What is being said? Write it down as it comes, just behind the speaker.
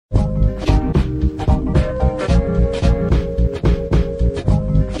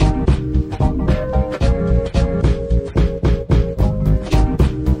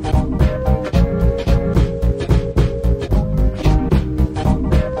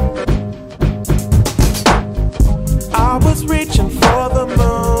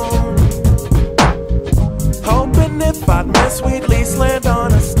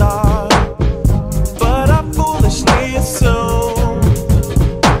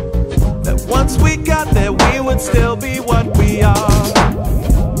got there, we would still be what we are.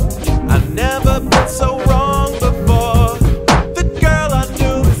 I've never been so wrong before. The girl I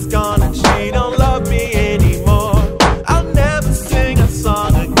knew is gone and she don't love me anymore. I'll never sing a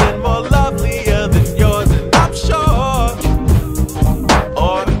song again more lovelier than yours, and I'm sure.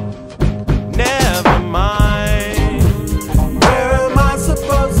 Or never mind. Where am I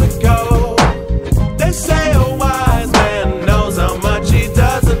supposed to go? They say a wise man knows how much he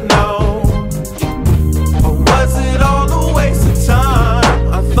doesn't know. Or was it all a waste of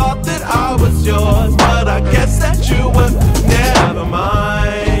time? I thought that I was yours, but I guess that you were. Never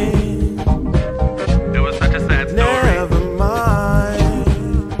mind. It was such a sad story. Never mind.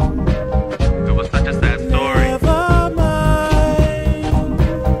 It was such a sad story. Never mind.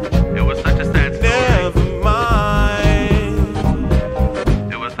 It was such a sad story. Never mind.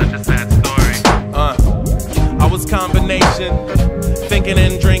 It was such a sad story. I was combination, thinking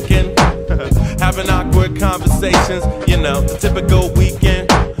and drinking, having awkward conversations, you know, the typical weekend.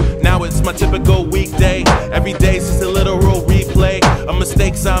 Now it's my typical weekday. Every day's just a literal replay of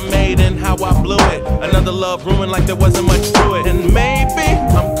mistakes I made and how I blew it. Another love ruined like there wasn't much to it. And maybe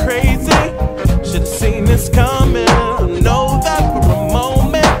I'm crazy, should've seen this coming. I know that for a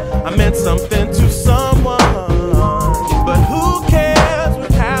moment I meant something to someone, but who cares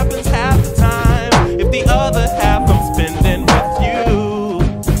what happens half the time if the other half I'm spending with you?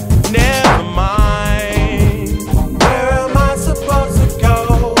 Never mind. Where am I supposed to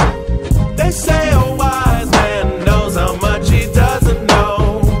go? They say a wise man knows how much he doesn't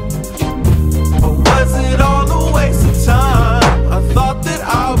know. Or was it all a waste of time? I thought that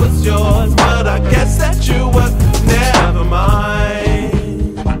I was yours, but I guess that you were. Never mind.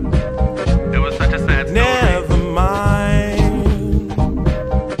 It was such a sad story. Never mind.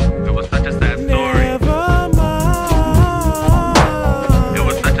 It was such a sad story. Never mind. It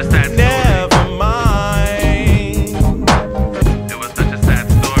was such a sad story. Never mind. It was such a sad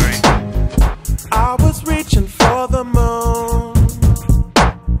story. I was reaching for the moon,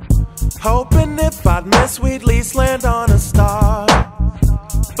 hoping if I'd miss we'd at least land on a star.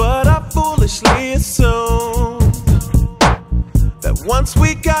 But I foolishly assumed that once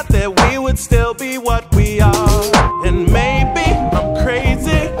we got there we would still be what we are. And maybe I'm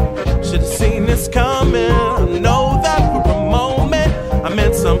crazy, should've seen this coming. I know that for a moment I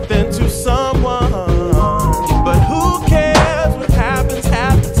meant something to